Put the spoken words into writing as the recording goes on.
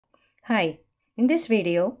Hi, in this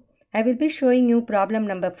video, I will be showing you problem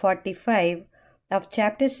number 45 of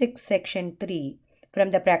chapter 6 section 3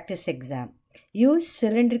 from the practice exam. Use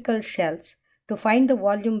cylindrical shells to find the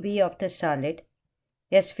volume V of the solid,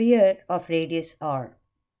 a sphere of radius r.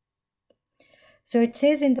 So it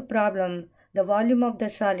says in the problem, the volume of the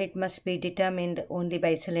solid must be determined only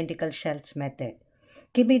by cylindrical shells method.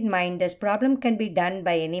 Keep in mind, this problem can be done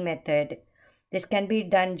by any method. This can be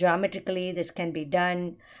done geometrically, this can be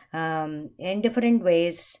done in different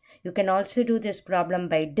ways. You can also do this problem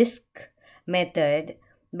by disk method,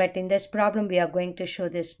 but in this problem we are going to show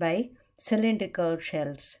this by cylindrical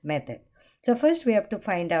shells method. So first we have to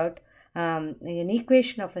find out an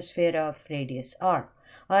equation of a sphere of radius r,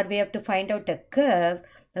 or we have to find out a curve,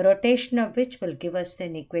 the rotation of which will give us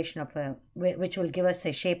an equation of which will give us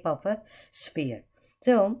the shape of a sphere.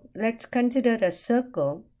 So let's consider a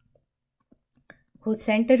circle whose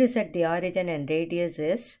center is at the origin and radius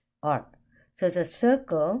is r. So it's a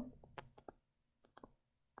circle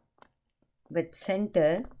with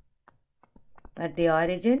center at the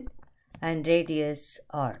origin and radius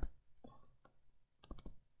r.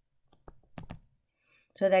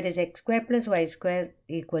 So that is x square plus y square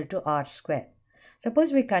equal to r square.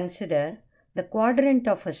 Suppose we consider the quadrant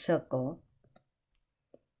of a circle.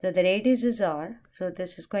 So the radius is r, so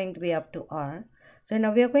this is going to be up to r. So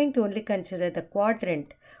now we are going to only consider the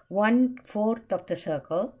quadrant 1/4 of the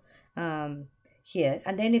circle here,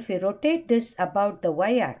 and then if we rotate this about the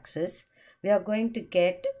y-axis, we are going to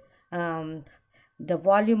get the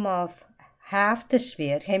volume of half the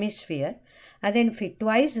sphere, hemisphere, and then if we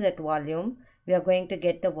twice that volume, we are going to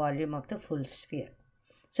get the volume of the full sphere.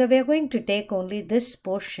 So we are going to take only this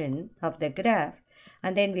portion of the graph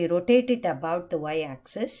and then we rotate it about the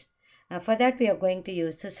y-axis. For that we are going to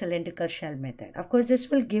use the cylindrical shell method. Of course,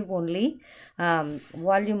 this will give only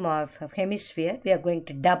volume of hemisphere. We are going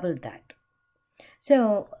to double that.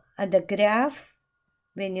 So the graph,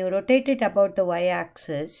 when you rotate it about the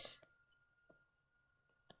y-axis,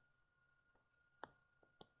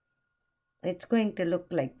 it's going to look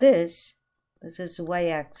like this. This is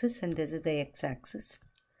y-axis and this is the x-axis.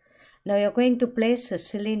 Now you are going to place a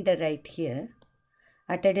cylinder right here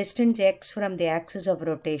at a distance x from the axis of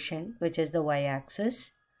rotation, which is the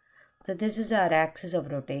y-axis. So this is our axis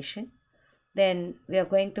of rotation. Then we are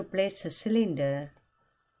going to place a cylinder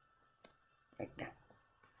like that.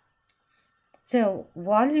 So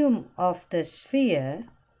volume of the sphere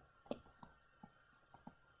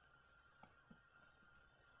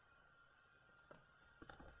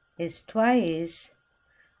is twice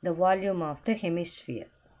the volume of the hemisphere.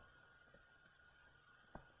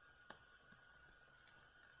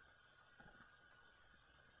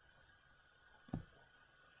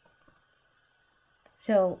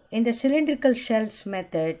 So in the cylindrical shells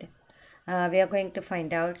method, we are going to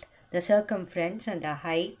find out the circumference and the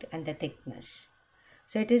height and the thickness.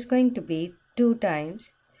 So it is going to be 2 times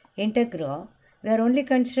integral. We are only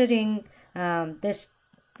considering this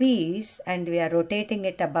piece and we are rotating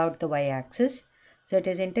it about the y-axis. So it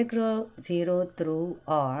is integral 0 through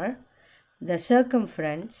r. The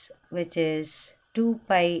circumference, which is 2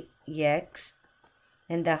 pi x,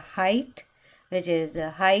 and the height, which is the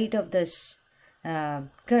height of this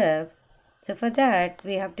curve. So for that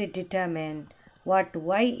we have to determine what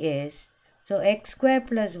y is. So x square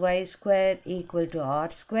plus y square equal to r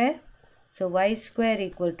square. So y square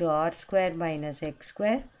equal to r square minus x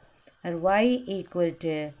square, and y equal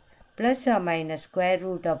to plus or minus square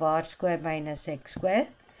root of r square minus x square.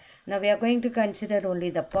 Now we are going to consider only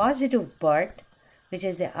the positive part, which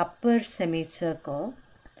is the upper semicircle.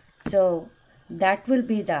 So that will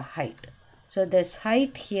be the height. So this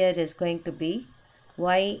height here is going to be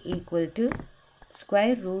y equal to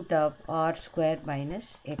square root of r square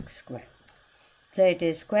minus x square. So it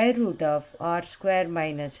is square root of r square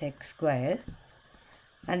minus x square.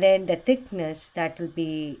 And then the thickness, that will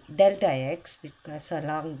be delta x, because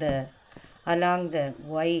along the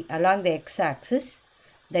x-axis,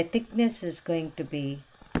 the thickness is going to be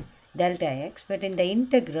delta x, but in the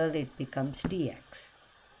integral it becomes dx.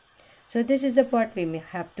 So this is the part we may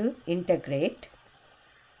have to integrate.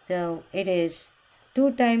 So it is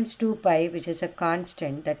 2 times 2 pi, which is a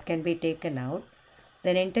constant that can be taken out.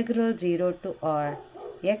 Then integral 0 to r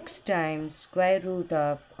x times square root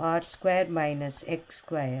of r square minus x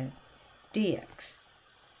square dx.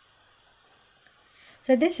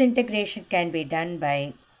 So this integration can be done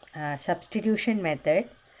by substitution method.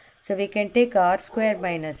 So we can take r square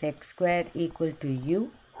minus x square equal to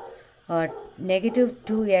u, or negative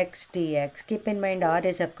 2x dx. Keep in mind r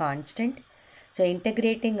is a constant. So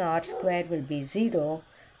integrating r square will be 0.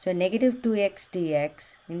 So negative 2x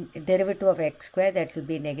dx, in derivative of x square, that will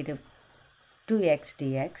be negative 2x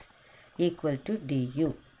dx equal to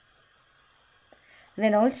du.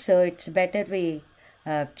 Then also it's better we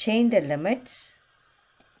change the limits.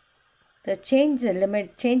 Changing the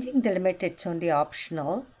limit, it's only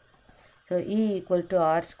optional. So e equal to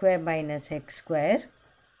r square minus x square.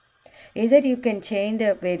 Either you can change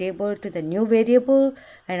the variable to the new variable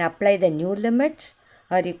and apply the new limits,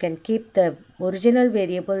 or you can keep the original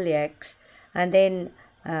variable x and then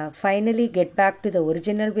finally get back to the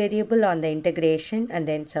original variable on the integration and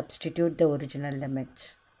then substitute the original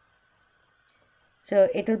limits. So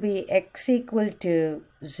it will be x equal to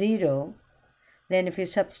 0. Then if you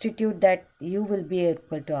substitute that, u will be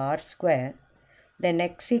equal to r square. Then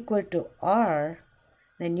x equal to r,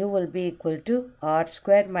 then u will be equal to r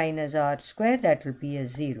square minus r square, that will be a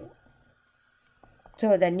 0.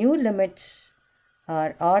 So the new limits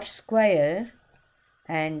are r square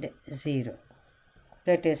and 0.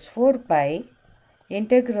 That is 4 pi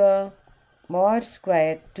integral r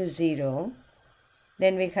square to 0.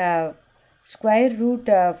 Then we have square root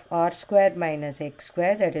of r square minus x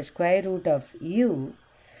square, that is square root of u.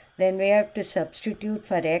 Then we have to substitute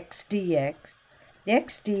for x dx.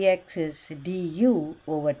 X dx is du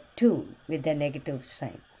over 2 with the negative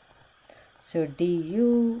sign. So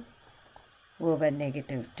du over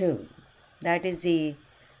negative 2. That is the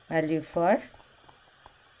value for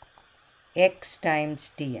x times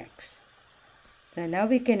dx. So now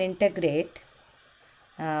we can integrate.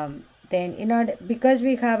 Then because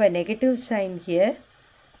we have a negative sign here,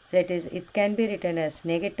 so it can be written as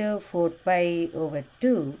negative 4 pi over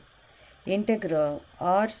 2 integral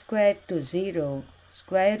r square to 0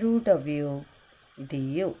 square root of u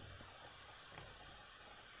du.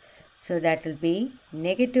 So that will be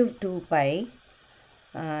negative 2 pi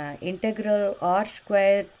integral r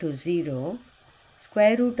square to 0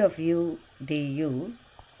 square root of u du.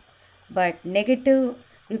 But negative,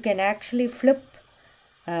 you can actually flip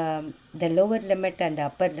the lower limit and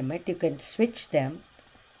upper limit. You can switch them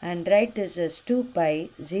and write this as 2 pi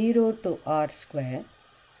 0 to r square.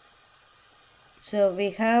 So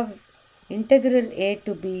we have integral a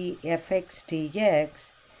to b fx dx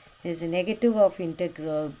is a negative of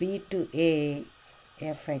integral b to a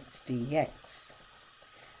fx dx.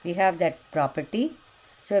 We have that property.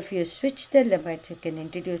 So if you switch the limit, you can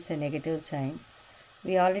introduce a negative sign.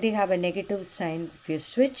 We already have a negative sign. If you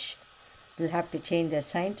switch, we'll have to change the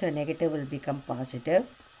sign, so negative will become positive.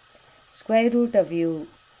 Square root of u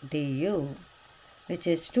du, which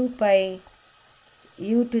is 2 pi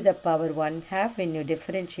u to the power 1/2. When you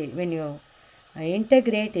differentiate, when you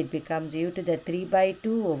integrate, it becomes u to the 3 by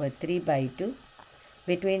 2 over 3 by 2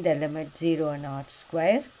 between the limit 0 and r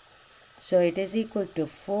square. So it is equal to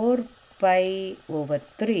 4 pi over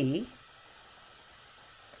 3.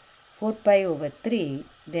 4 pi over 3,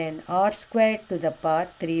 then r squared to the power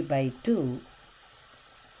 3 by 2.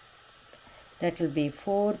 That will be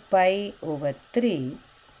 4 pi over 3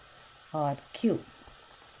 r cube.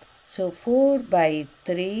 So 4 by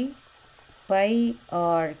 3 pi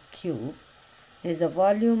r cube is the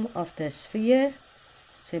volume of the sphere.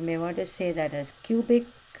 So you may want to say that as cubic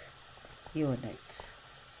units.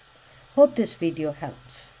 Hope this video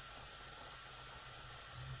helps.